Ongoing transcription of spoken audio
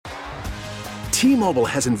T-Mobile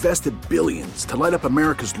has invested billions to light up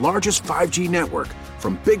America's largest 5G network,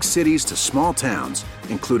 from big cities to small towns,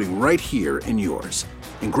 including right here in yours.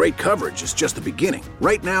 And great coverage is just the beginning.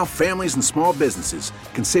 Right now, families and small businesses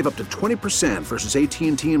can save up to 20% versus AT&T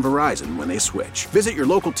and Verizon when they switch. Visit your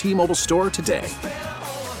local T-Mobile store today.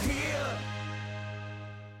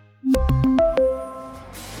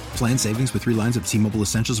 Plan savings with 3 lines of T-Mobile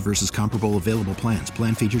Essentials versus comparable available plans.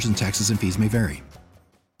 Plan features and taxes and fees may vary.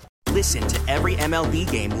 Listen to every MLB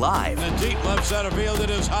game live. In the deep left center field, it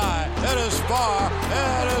is high, it is far,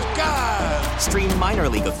 it is gone. Stream minor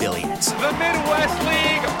league affiliates. The Midwest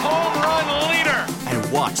League home run leader.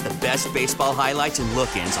 And watch the best baseball highlights and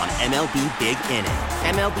look-ins on MLB Big Inning.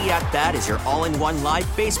 MLB At Bat is your all-in-one live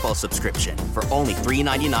baseball subscription for only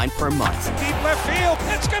 $3.99 per month. Deep left field,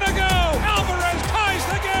 it's gonna go. Alvarez ties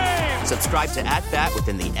the game. Subscribe to At Bat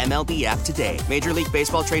within the MLB app today. Major League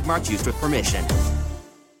Baseball trademarks used with permission.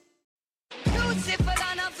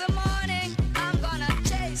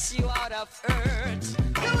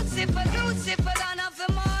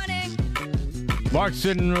 Marks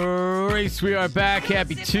and Race, we are back.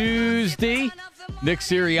 Happy Tuesday. Nick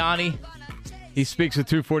Sirianni, he speaks at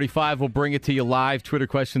 2:45. We'll bring it to you live. Twitter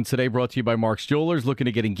questions today brought to you by Mark's Jewelers. Looking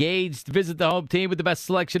to get engaged? Visit the home team with the best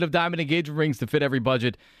selection of diamond engagement rings to fit every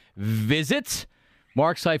budget. Visit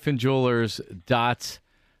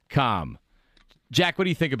marks-jewelers.com. Jack, what do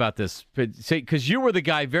you think about this? Because you were the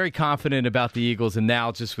guy very confident about the Eagles, and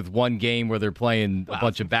now just with one game where they're playing a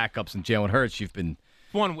bunch of backups and Jalen Hurts, you've been...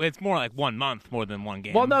 It's more like 1 month more than one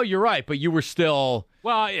game. Well, no, you're right, but you were still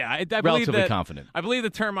relatively confident. I believe the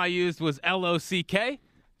term I used was LOCK,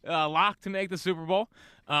 lock to make the Super Bowl.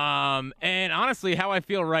 And honestly, how I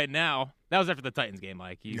feel right now, that was after the Titans game,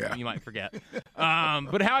 Mike. You might forget.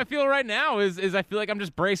 But how I feel right now is I feel like I'm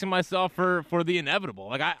just bracing myself for the inevitable.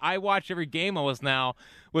 Like I watch every game almost now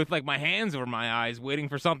with like my hands over my eyes, waiting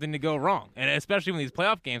for something to go wrong. And especially when these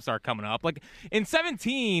playoff games start coming up. Like in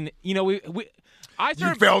 2017, You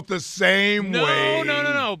felt the same way.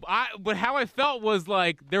 No. But how I felt was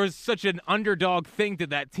like there was such an underdog thing to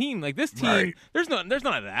that team. Like this team, Right. there's none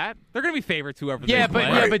of that. They're going to be favorites whoever. Yeah, they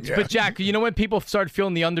but play. but Jack, you know when people started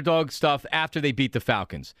feeling the underdog stuff after they beat the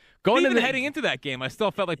Falcons, Heading into that game, I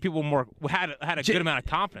still felt like people had a good amount of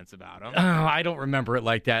confidence about them. Oh, I don't remember it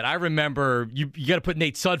like that. I remember you got to put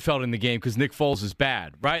Nate Sudfeld in the game because Nick Foles is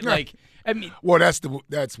bad, right? Like. I mean, well, that's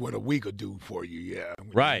what a week will do for you, yeah.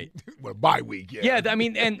 Right. Well, a bye week, yeah. Yeah, I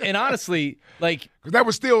mean, and honestly, like, because that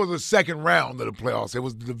was still the second round of the playoffs. It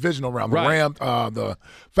was the divisional round. Right. The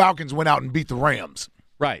Falcons went out and beat the Rams.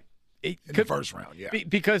 Right. In the first round, yeah.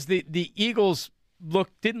 Because the Eagles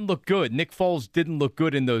didn't look good. Nick Foles didn't look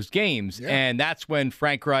good in those games, and that's when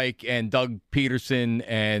Frank Reich and Doug Peterson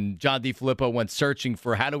and John DeFilippo went searching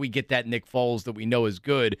for how do we get that Nick Foles that we know is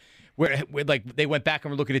good. Where like they went back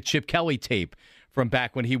and were looking at Chip Kelly tape from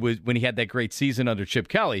back when he had that great season under Chip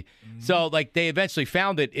Kelly. Mm-hmm. So like they eventually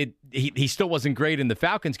found it. He still wasn't great in the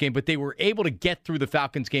Falcons game, but they were able to get through the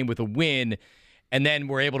Falcons game with a win, and then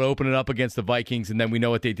were able to open it up against the Vikings, and then we know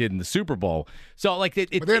what they did in the Super Bowl. So like but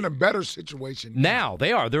they're in a better situation now.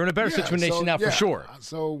 They are. They're in a better situation now for sure.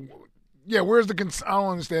 So where's the I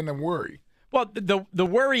don't understand the worry. Well, the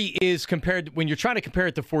worry is when you're trying to compare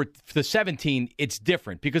it to 17, it's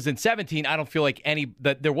different because in 17, I don't feel like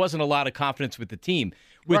there wasn't a lot of confidence with the team.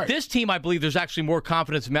 With this team, I believe there's actually more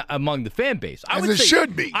confidence among the fan base.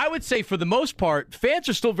 Should be. I would say for the most part, fans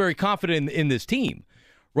are still very confident in this team,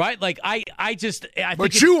 right? Like I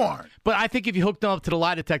but you aren't. But I think if you hook them up to the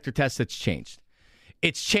lie detector test, it's changed.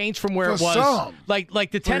 It's changed from where for it was. Some. Like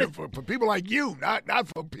the tennis for people like you, not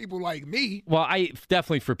for people like me. Well,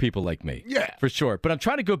 definitely for people like me. Yeah, for sure. But I'm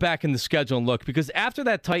trying to go back in the schedule and look because after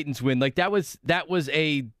that Titans win, like that was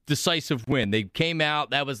a decisive win. They came out.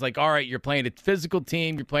 That was like, all right, you're playing a physical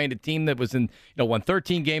team. You're playing a team that was won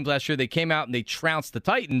 13 games last year. They came out and they trounced the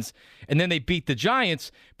Titans, and then they beat the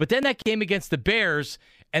Giants. But then that game against the Bears.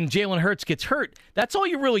 And Jalen Hurts gets hurt. That's all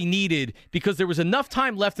you really needed because there was enough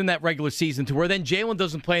time left in that regular season to where then Jalen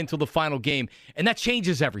doesn't play until the final game, and that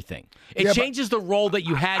changes everything. It changes the role that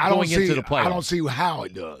you had going into the playoffs. I don't see how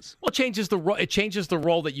it does. Well, it changes the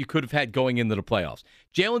role that you could have had going into the playoffs.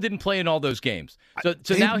 Jalen didn't play in all those games. But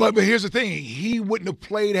here's the thing. He wouldn't have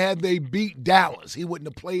played had they beat Dallas. He wouldn't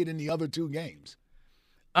have played in the other two games.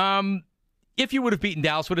 If you would have beaten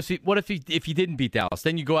Dallas, what if you didn't beat Dallas?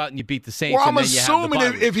 Then you go out and you beat the Saints. Well, I'm and then assuming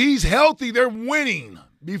if he's healthy, they're winning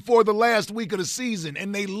before the last week of the season,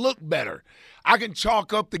 and they look better. I can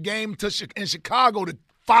chalk up the game in Chicago to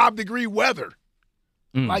 5-degree weather.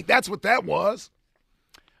 Like that's what that was.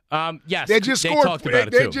 Yes, they talked about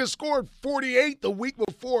it too. They just scored 48 the week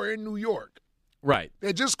before in New York. Right.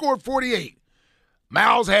 They just scored 48.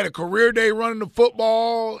 Miles had a career day running the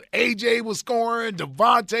football. A.J. was scoring.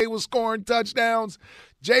 Devontae was scoring touchdowns.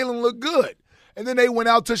 Jalen looked good. And then they went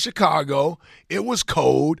out to Chicago. It was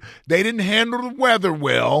cold. They didn't handle the weather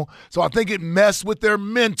well. So I think it messed with their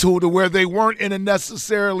mental to where they weren't in a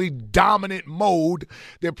necessarily dominant mode.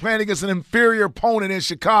 They're playing against an inferior opponent in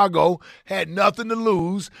Chicago, had nothing to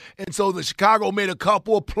lose. And so the Chicago made a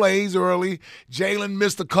couple of plays early. Jalen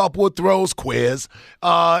missed a couple of throws, Quiz.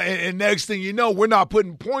 And next thing you know, we're not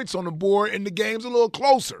putting points on the board, and the game's a little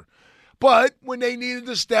closer. But when they needed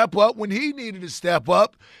to step up, when he needed to step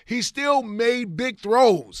up, he still made big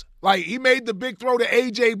throws. Like, he made the big throw to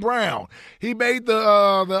A.J. Brown. He made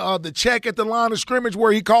the check at the line of scrimmage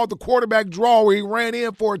where he called the quarterback draw where he ran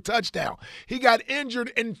in for a touchdown. He got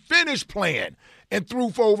injured and finished playing and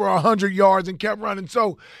threw for over 100 yards and kept running.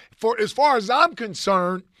 So, as far as I'm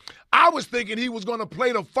concerned, I was thinking he was going to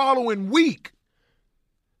play the following week.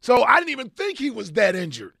 So I didn't even think he was that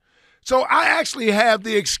injured. So I actually have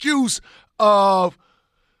the excuse of,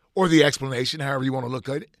 or the explanation, however you want to look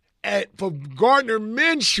at it, for Gardner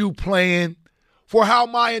Minshew playing for how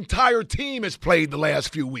my entire team has played the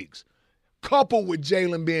last few weeks, coupled with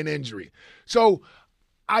Jalen being injured. So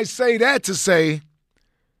I say that to say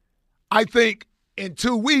I think in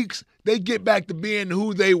 2 weeks they get back to being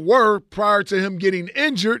who they were prior to him getting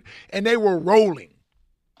injured, and they were rolling.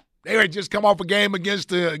 They had just come off a game against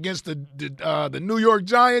the New York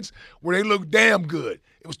Giants where they looked damn good.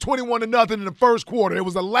 It was 21-0 in the first quarter. It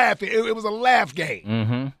was a laugh. It was a laugh game.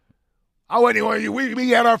 Mm-hmm. I wasn't.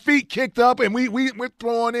 We had our feet kicked up and we were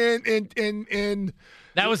throwing in.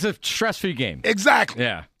 That was a stress-free game. Exactly.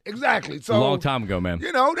 Yeah. Exactly. So a long time ago, man.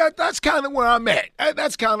 You know, that's kind of where I'm at.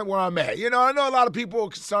 That's kind of where I'm at. You know, I know a lot of people are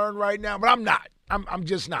concerned right now, but I'm not. I'm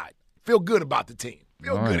just not. Feel good about the team.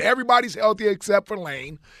 Feel good. Right. Everybody's healthy except for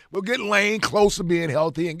Lane. We'll get Lane close to being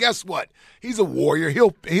healthy, and guess what? He's a warrior. He'll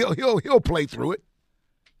play through it.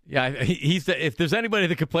 Yeah, if there's anybody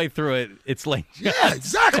that could play through it, it's Lane. Yeah,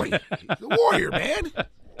 exactly. He's a warrior, man.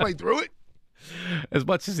 Play through it as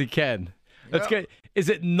much as he can. Let's get. Is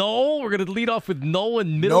it Noel? We're going to lead off with Noel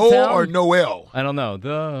in Middletown. Noel or Noel? I don't know.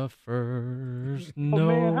 The first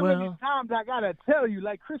Noel. Man, how many times I gotta tell you,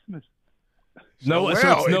 like Christmas? Noel.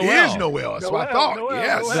 So it's Noel. It is Noel. That's what I thought. Noel,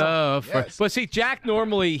 yes. Yes. But see, Jack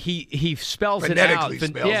normally he spells it out.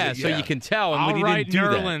 So you can tell. And I'll when he write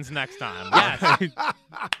didn't do Nerlens next time. Yes.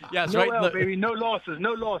 Yes. Noel, right. baby. No losses.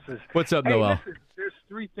 No losses. What's up, hey, Noel? Listen, there's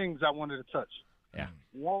 3 things I wanted to touch. Yeah.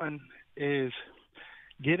 One is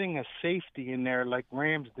getting a safety in there like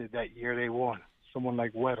Rams did that year they won. Someone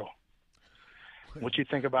like Weddle. What you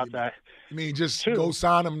think about that? You mean just 2, go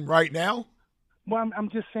sign him right now? Well, I'm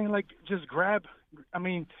just saying, like, just grab. I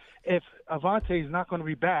mean, if Avonte is not going to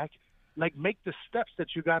be back, like, make the steps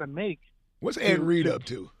that you got to make. What's Ed Reed up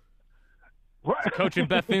to? Coaching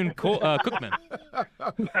Bethune-Cookman.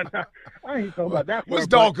 I ain't talking about that. What's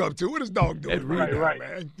Dog up to? What is Dog doing right.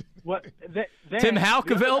 man? What, Tim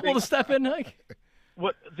Houck available to step in, Mike?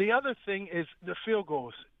 What the other thing is the field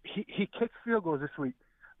goals. He kicked field goals this week.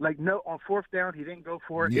 Like, no, on 4th down, he didn't go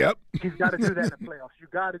for it. Yep. He's got to do that in the playoffs. You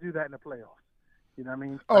got to do that in the playoffs. You know what I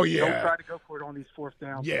mean? Oh, yeah. Don't try to go for it on these 4th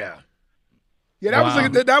downs. Yeah. Yeah,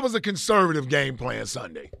 that was a conservative game plan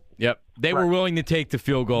Sunday. Yep. They were willing to take the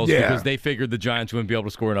field goals because they figured the Giants wouldn't be able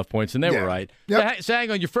to score enough points, and they were right. Yep. So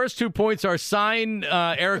hang on. Your first 2 points are sign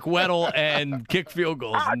Eric Weddle and kick field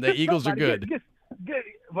goals, and the Eagles are good. Good.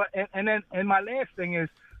 But, and my last thing is,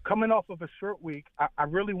 coming off of a short week, I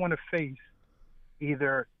really want to face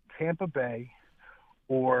either Tampa Bay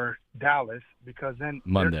or Dallas, because then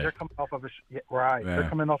they're coming off of they're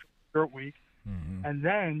coming off a short week, and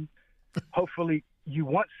then hopefully you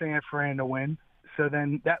want San Fran to win, so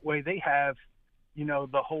then that way they have, you know,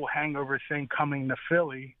 the whole hangover thing coming to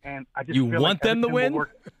Philly, and I just feel want them to win.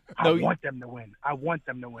 I want them to win. I want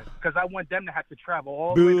them to win because I want them to have to travel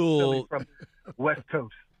all the way to Philly from West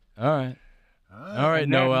Coast. All right,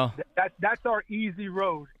 Noel. That's our easy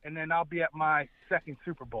road, and then I'll be at my 2nd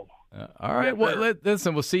Super Bowl. All right. Well,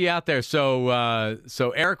 listen, we'll see you out there. So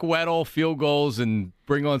Eric Weddle, field goals, and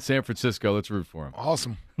bring on San Francisco. Let's root for him.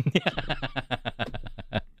 Awesome.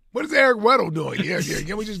 What is Eric Weddle doing? Yeah.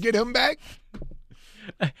 Can we just get him back?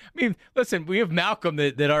 I mean, listen, we have Malcolm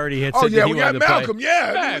that already had said that he we got wanted Malcolm. to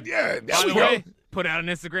play. Yeah. By the way, put out an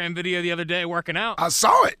Instagram video the other day working out. I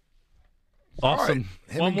saw it. Awesome.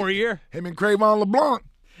 One more year. Him and Cravon LeBlanc.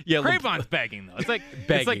 Yeah, Crayvon's begging though. It's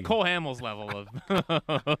like Cole Hamels level of.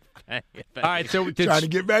 All right, so trying to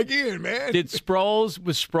get back in, man. Was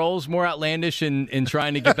Sproles more outlandish in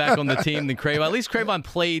trying to get back on the team than Crayvon? At least Crayvon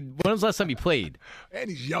played. When was the last time he played? And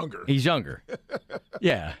he's younger. He's younger.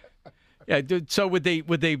 Yeah. Yeah, dude, so would they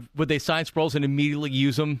sign Sproles and immediately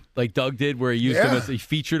use him like Doug did, where he used him as he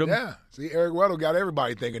featured him? Yeah. See, Eric Weddle got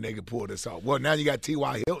everybody thinking they could pull this off. Well, now you got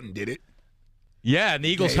T.Y. Hilton did it. Yeah, and the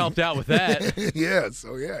Eagles helped out with that. Yeah,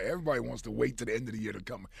 so everybody wants to wait to the end of the year to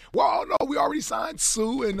come. Well, no, we already signed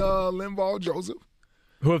Sue and Linval Joseph,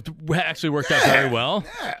 who have actually worked out very well.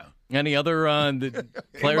 Yeah. Any other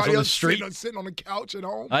players on the street? Sitting on the couch at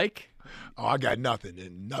home? Ike? Oh, I got nothing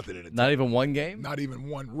in the Not even one game? Not even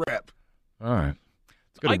one rep. All right.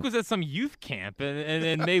 Mike was at some youth camp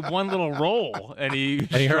and made one little roll, and he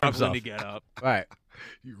hurt himself to get up. Right.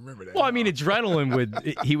 You remember that? Well, I mean,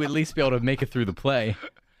 adrenaline he would at least be able to make it through the play.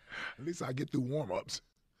 At least I get through warm-ups.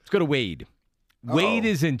 Let's go to Wade. Wade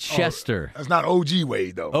is in Chester. That's not OG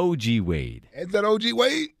Wade, though. OG Wade. Is that OG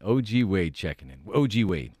Wade? OG Wade checking in. OG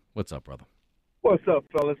Wade. What's up, brother? What's up,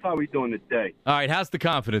 fellas? How we doing today? All right, how's the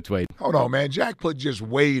confidence, Wade? Hold on, man. Jack put just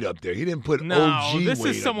Wade up there. He didn't put OG Wade. No, this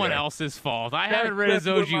is someone else's fault. I haven't read his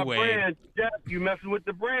OG Wade. Brand. Jack, you messing with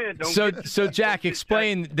the brand. So Jack,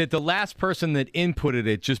 explain that the last person that inputted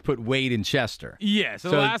it just put Wade in Chester. Yeah, so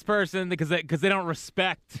the last person, because they don't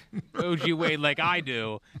respect OG Wade like I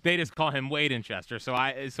do, they just call him Wade in Chester. So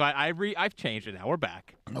I've changed it now. We're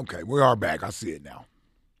back. Okay, we are back. I see it now.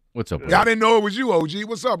 What's up, I didn't know it was you, OG.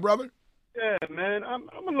 What's up, brother? Yeah, man, I'm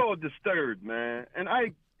a little disturbed, man, and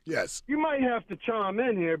yes, you might have to chime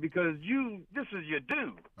in here because this is your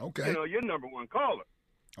dude. Okay, you know, your number one caller.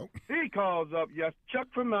 Oh. He calls up, yes, Chuck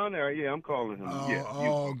from Mount Airy. Yeah, I'm calling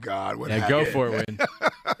him. God, what happened? Go for it, Wayne.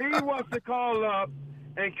 He wants to call up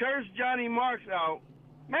and curse Johnny Marks out,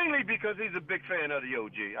 mainly because he's a big fan of the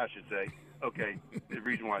OG, I should say. Okay, the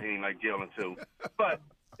reason why he ain't like Jalen too. But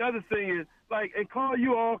the other thing is, and call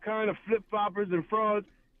you all kind of flip-floppers and frauds.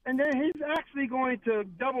 And then he's actually going to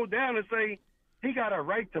double down and say he got a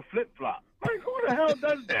right to flip-flop. Like, who the hell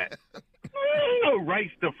does that? There ain't no rights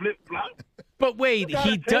to flip-flop. But Wade,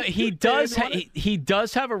 he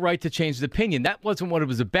does have a right to change his opinion. That wasn't what it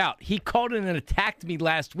was about. He called in and attacked me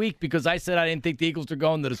last week because I said I didn't think the Eagles are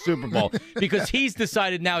going to the Super Bowl because he's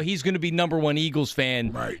decided now he's going to be number one Eagles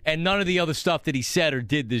fan, and none of the other stuff that he said or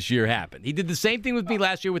did this year happened. He did the same thing with me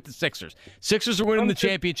last year with the Sixers. Sixers are winning the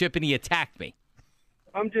championship, and he attacked me.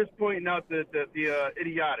 I'm just pointing out the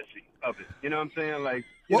idiocy of it. You know what I'm saying? Like,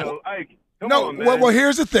 come on, man. Well,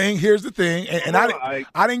 here's the thing, and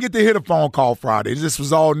I didn't get to hear the phone call Friday. This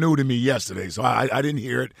was all new to me yesterday, so I didn't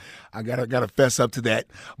hear it. I gotta fess up to that.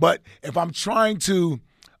 But if I'm trying to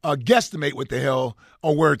guesstimate what the hell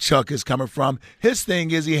or where Chuck is coming from, his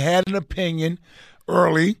thing is he had an opinion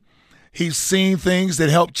early. He's seen things that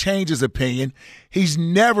help change his opinion. He's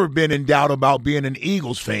never been in doubt about being an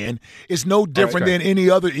Eagles fan. It's no different than any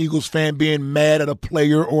other Eagles fan being mad at a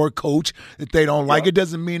player or a coach that they don't like. It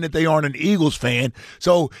doesn't mean that they aren't an Eagles fan.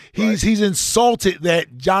 So he's insulted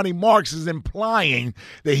that Johnny Marks is implying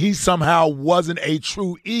that he somehow wasn't a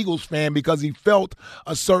true Eagles fan because he felt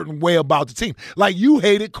a certain way about the team. Like you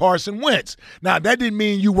hated Carson Wentz. Now, that didn't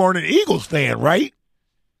mean you weren't an Eagles fan, right?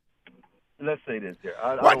 Let's say this here.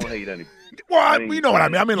 I don't hate anybody. Well, you know what I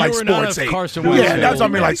mean. I mean like sports hate. Yeah, that's what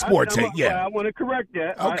I mean, like sports hate. Yeah. I want to correct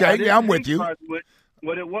that. Okay, I'm with you.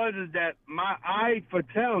 What it was is that my eye for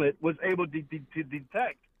talent was able to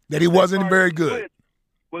detect that he wasn't very good.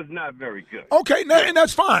 Was not very good. Okay, and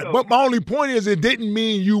that's fine. But my only point is it didn't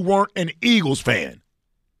mean you weren't an Eagles fan.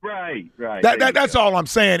 Right. That's all I'm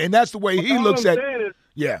saying, and that's the way he looks at it.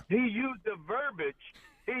 Yeah. He used the verbiage.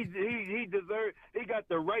 He got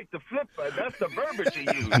the right to flip. That's the verbiage he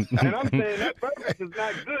used. And I'm saying that verbiage is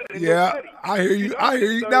not good. I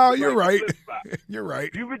hear you. No, you're right. You're right.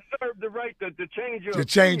 You reserve the right to change your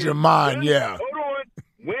your mind, yeah. Hold on.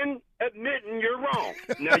 When admitting you're wrong.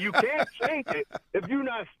 Now, you can't change it if you're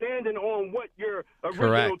not standing on what your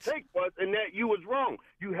original take was and that you was wrong.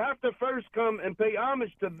 You have to first come and pay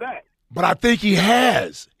homage to that. But I think he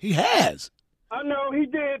has. He has. I know he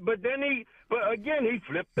did, but again, he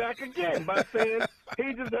flipped back again by saying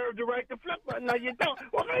he deserved the right to flip. Now you don't.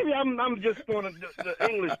 Well, maybe I'm just doing the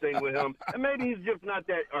English thing with him, and maybe he's just not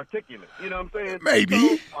that articulate. You know what I'm saying? Maybe.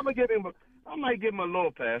 So I'm gonna give him. I might give him a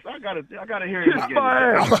little pass. I gotta hear him again.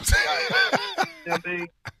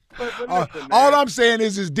 All I'm saying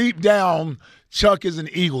is deep down, Chuck is an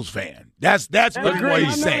Eagles fan. That's what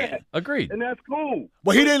he's saying. Agreed. And that's cool.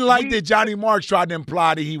 Well, he didn't like that Johnny Marks tried to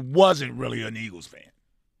imply that he wasn't really an Eagles fan.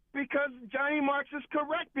 Because Johnny Marks is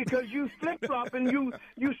correct, because you flip-flop and you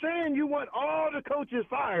saying you want all the coaches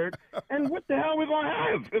fired, and what the hell are we going to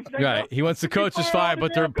have? Right. He wants the coaches fired,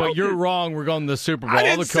 but you're wrong. We're going to the Super Bowl. I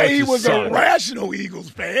didn't say he was suck. A rational Eagles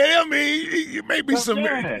fan. I mean, maybe some.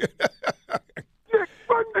 Just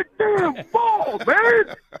run the damn ball,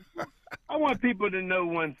 man. I want people to know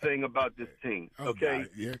one thing about this team, okay?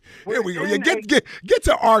 Yeah. Here we go. Yeah, get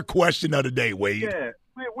to our question of the day, Wade. Yeah,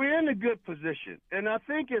 we're in a good position, and I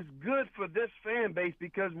think it's good for this fan base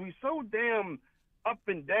because we're so damn up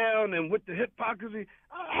and down and with the hypocrisy.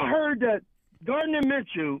 I heard that Gardner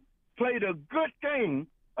Minshew played a good game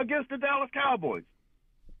against the Dallas Cowboys.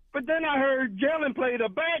 But then I heard Jalen played a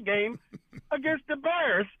bad game against the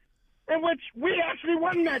Bears, in which we actually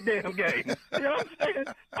won that damn game. You know what I'm saying?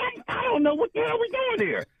 I don't know what the hell we're doing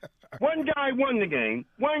here. One guy won the game.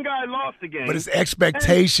 One guy lost the game. But it's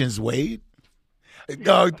expectations, Wade.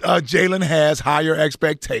 Jalen has higher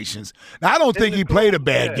expectations. Now, I don't think he played a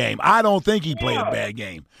bad game. I don't think he played a bad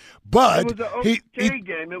game. But it was an okay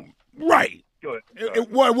game. Right.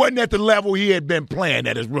 It wasn't at the level he had been playing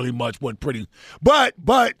at. Is really much what pretty. But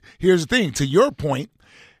here's the thing. To your point,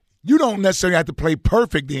 you don't necessarily have to play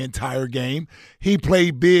perfect the entire game. He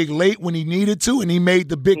played big late when he needed to, and he made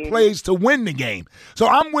the big plays to win the game. So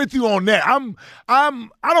I'm with you on that. I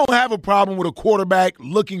don't have a problem with a quarterback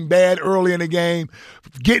looking bad early in the game,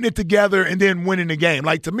 getting it together, and then winning the game.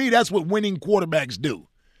 Like, to me, that's what winning quarterbacks do.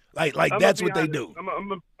 Like that's what they do.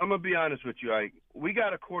 I'm gonna be honest with you. We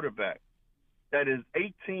got a quarterback that is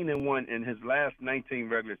 18-1 in his last 19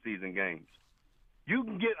 regular season games. You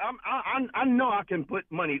can get. I know I can put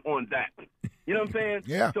money on that. You know what I'm saying?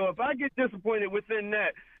 Yeah. So if I get disappointed within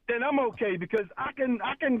that, then I'm okay because I can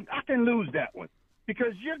lose that one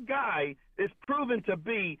because your guy is proven to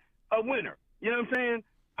be a winner. You know what I'm saying?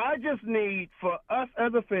 I just need for us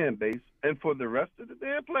as a fan base and for the rest of the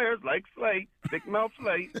damn players like Slay, Big Mouth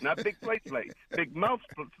Slay, not Big Play Slay, Big Mouth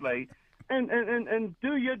Slay, and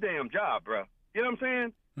do your damn job, bro. You know what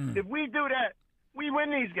I'm saying? If we do that, we win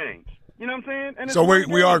these games. You know what I'm saying? And so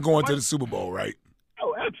we are going to the Super Bowl, right?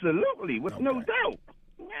 Oh, absolutely, with no doubt.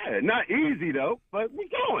 Yeah, not easy though, but we're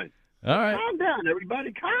going. All right. Calm down,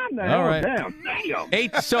 everybody. Calm down. All right. Damn.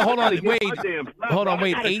 So hold on, wait.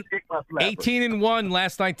 18-1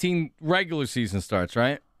 last 19 regular season starts,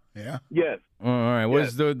 right? Yeah. Yes. All right. What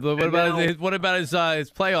about his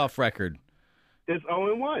playoff record? It's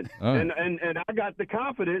 0-1, and I got the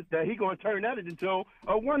confidence that he's going to turn that into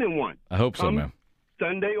a 1-1. I hope so, man.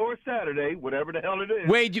 Sunday or Saturday, whatever the hell it is.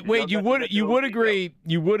 Wade, you would agree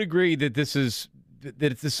that this is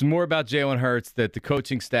more about Jalen Hurts, that the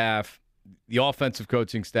coaching staff, the offensive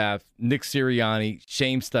coaching staff, Nick Sirianni,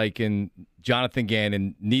 Shane Steichen, Jonathan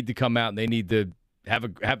Gannon need to come out and they need to have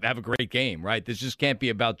a great game, right? This just can't be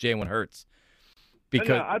about Jalen Hurts.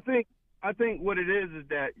 Because no, I think what it is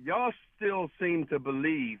that y'all still seem to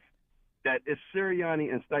believe that it's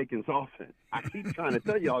Sirianni and Steichen's offense. I keep trying to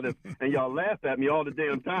tell y'all this, and y'all laugh at me all the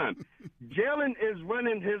damn time. Jalen is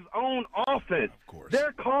running his own offense. Of course.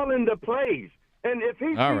 They're calling the plays. And if he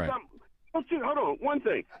sees something – hold on, one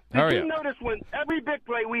thing. Did you notice when every big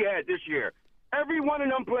play we had this year, every one of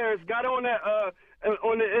them players got on that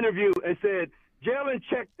on the interview and said, Jalen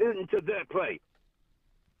checked into that play.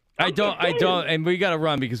 I don't, and we got to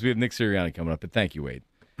run because we have Nick Sirianni coming up. But thank you, Wade.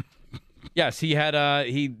 Yes,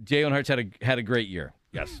 Jalen Hurts had a great year.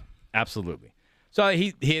 Yes, absolutely. So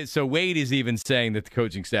so Wade is even saying that the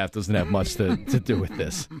coaching staff doesn't have much to do with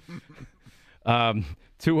this.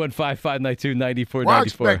 215-592-9494. Well, I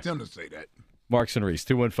expect him to say that. Marks and Reese,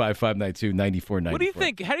 215-592-9494. What do you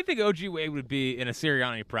think? How do you think OG Wade would be in a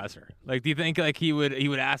Sirianni presser? Like, do you think he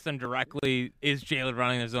would ask them directly, is Jalen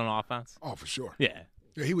running his own offense? Oh, for sure. Yeah,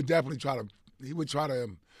 he would definitely try to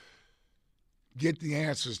get the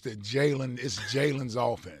answers that it's Jalen's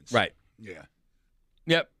offense. Right. Yeah.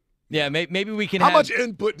 Yep. Yeah, maybe we can How much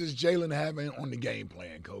input does Jalen have on the game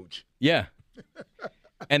plan, Coach? Yeah.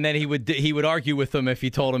 And then he would argue with them if he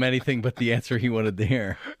told him anything but the answer he wanted to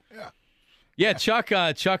hear. Yeah, Chuck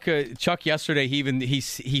yesterday,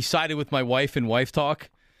 he sided with my wife in wife talk,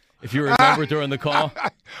 if you remember during the call.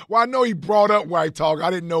 Well, I know he brought up wife talk. I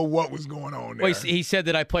didn't know what was going on there. Well, he said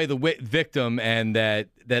that I play the victim and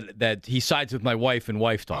that he sides with my wife in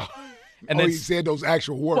wife talk. And he said those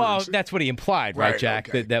actual words. Well, that's what he implied, right, Jack?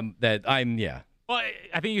 Okay. That I'm, yeah. Well,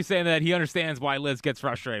 I think you're saying that he understands why Liz gets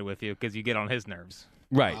frustrated with you because you get on his nerves.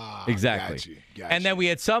 Right, exactly. Gotcha. And then we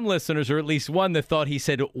had some listeners, or at least one, that thought he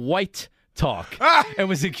said white talk and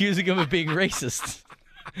was accusing him of being racist.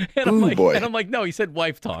 And I'm like, no, he said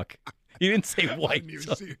wife talk. He didn't say white.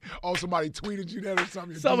 Somebody tweeted you that or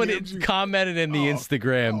something? Someone commented in the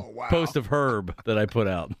Instagram post of Herb that I put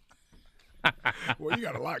out. Well, you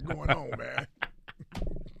got a lot going on, man.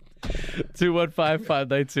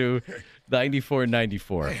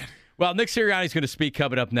 215-592-9494. Well, Nick Sirianni's going to speak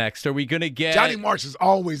coming up next. Are we going to get Johnny Marks is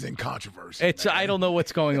always in controversy. I don't know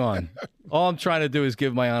what's going on. All I'm trying to do is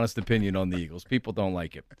give my honest opinion on the Eagles. People don't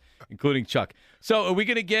like it. including Chuck. So are we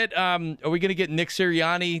going to get Nick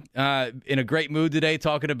Sirianni in a great mood today,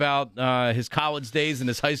 talking about his college days and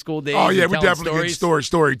his high school days? Oh yeah, we're definitely getting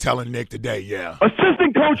storytelling Nick today. Yeah.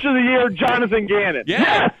 Assistant Coach of the Year, Jonathan Gannon. Yeah.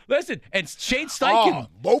 Yes! Listen, and Shane Steichen.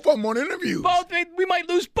 Both of them on interviews. We might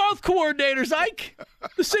lose both coordinators, Ike.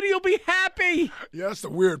 The city will be happy. Yeah, that's the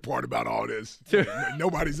weird part about all this.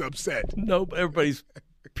 Nobody's upset. No, everybody's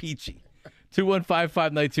peachy.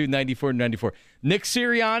 215-592-9494. Nick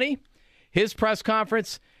Sirianni, his press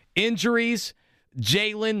conference, injuries,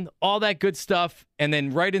 Jalen, all that good stuff, and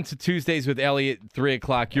then right into Tuesdays with Elliot, 3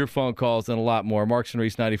 o'clock, your phone calls, and a lot more. Marks and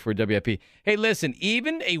Reese, 94 WIP. Hey, listen,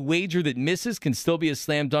 even a wager that misses can still be a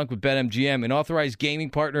slam dunk with BetMGM, an authorized gaming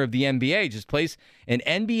partner of the NBA. Just place an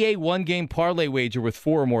NBA one-game parlay wager with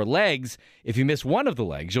 4 or more legs. If you miss one of the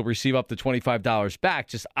legs, you'll receive up to $25 back.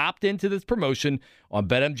 Just opt into this promotion on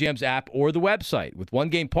BetMGM's app or the website. With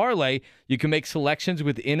one-game parlay, you can make selections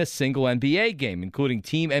within a single NBA game, including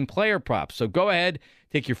team and player props. So go ahead,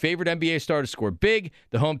 take your favorite NBA star to score big,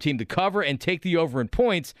 the home team to cover, and take the over in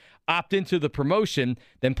points. Opt into the promotion,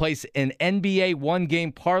 then place an NBA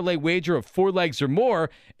one-game parlay wager of 4 legs or more,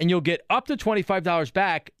 and you'll get up to $25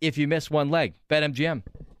 back if you miss one leg. BetMGM.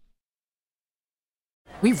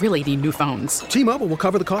 We really need new phones. T-Mobile will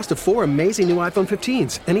cover the cost of 4 amazing new iPhone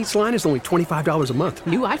 15s, and each line is only $25 a month.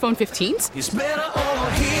 New iPhone 15s? It's better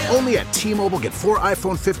over here. Only at T-Mobile, get 4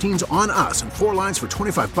 iPhone 15s on us and 4 lines for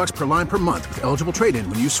 $25 per line per month with eligible trade-in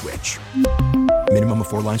when you switch. Minimum of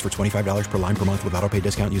 4 lines for $25 per line per month with autopay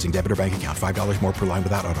discount using debit or bank account. $5 more per line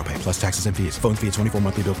without autopay, plus taxes and fees. Phone fee at 24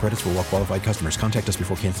 monthly bill credits for well-qualified customers. Contact us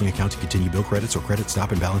before canceling account to continue bill credits or credit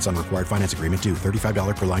stop and balance on required finance agreement due.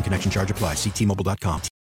 $35 per line connection charge applies. See T-Mobile.com.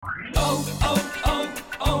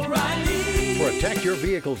 O'Reilly. Protect your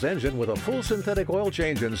vehicle's engine with a full synthetic oil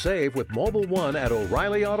change and save with Mobil 1 at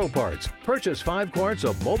O'Reilly Auto Parts. Purchase 5 quarts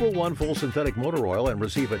of Mobil 1 full synthetic motor oil and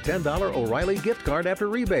receive a $10 O'Reilly gift card after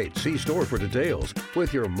rebate. See store for details.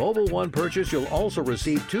 With your Mobil 1 purchase, you'll also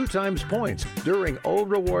receive 2 times points during O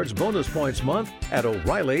Rewards Bonus Points Month at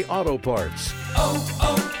O'Reilly Auto Parts.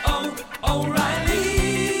 O'Reilly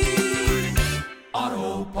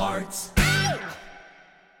Auto Parts.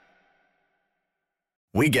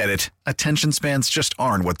 We get it. Attention spans just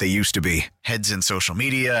aren't what they used to be. Heads in social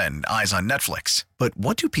media and eyes on Netflix. But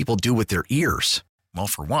what do people do with their ears? Well,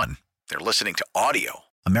 for one, they're listening to audio.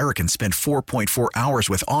 Americans spend 4.4 hours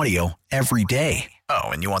with audio every day. Oh,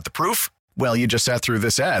 and you want the proof? Well, you just sat through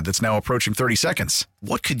this ad that's now approaching 30 seconds.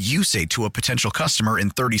 What could you say to a potential customer in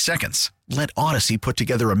 30 seconds? Let Odyssey put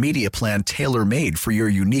together a media plan tailor-made for your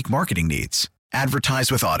unique marketing needs.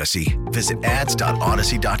 Advertise with Odyssey. Visit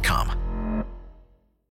ads.odyssey.com.